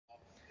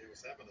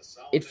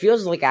It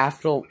feels like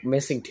after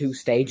missing 2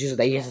 stages,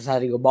 they just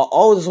decided to go,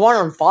 oh, there's one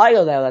on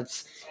fire there.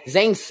 That's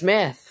Zane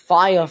Smith.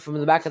 Fire from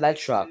the back of that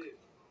truck.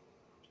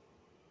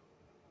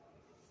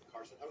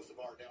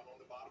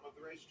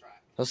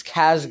 There's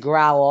Kaz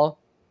Growler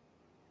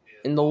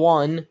in the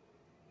 1.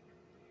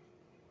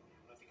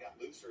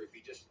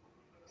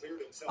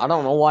 I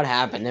don't know what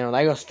happened there.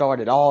 They just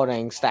started all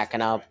dang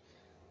stacking up.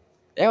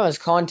 There was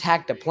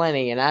contact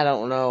aplenty, and I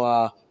don't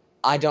know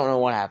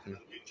what happened.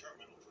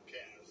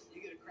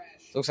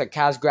 Looks like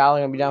Kaz Growler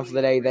gonna be done for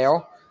the day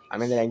there. I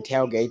mean, the dang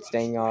tailgate's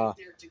dang,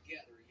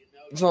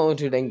 it's not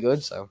too dang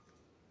good, so.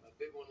 A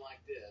big one like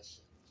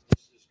this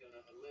is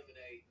gonna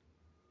eliminate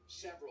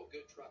several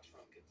good trucks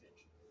from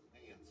contention.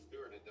 Man,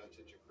 Stewart had done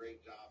such a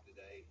great job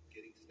today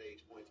getting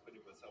stage points,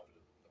 putting himself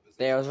in a position.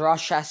 There's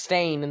Ross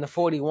Chastain in the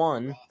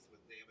 41.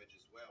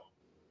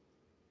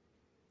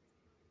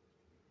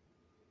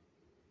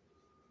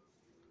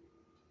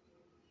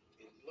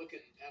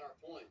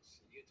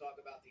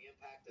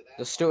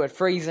 The Stewart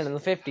Friesen in the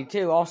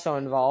 52 also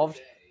involved.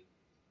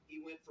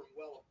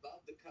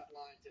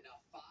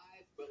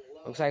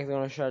 Looks like they're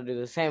going to try to do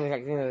the same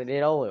exact thing that they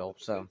did oil,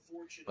 so.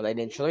 But they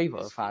didn't show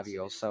for 5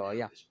 years, so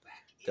yeah.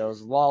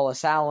 There's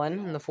Wallace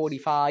Allen in the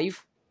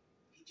 45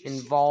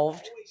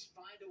 involved.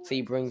 So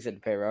he brings it to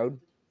pit road.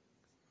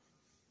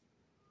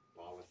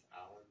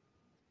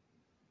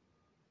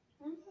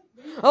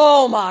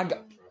 Oh my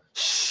god!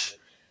 Shh!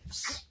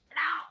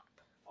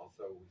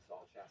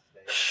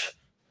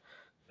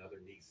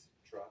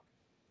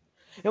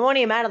 It won't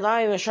even matter. They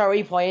don't even show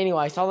replay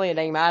anyway, so I don't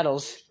think it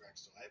matters.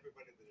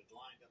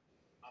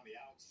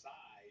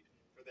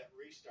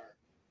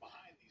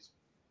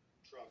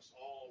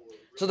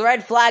 So the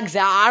red flag's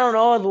out. I don't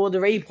know where the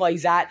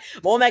replay's at.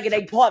 We'll make it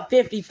a part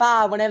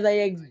 55 whenever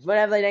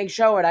they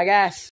show it, I guess.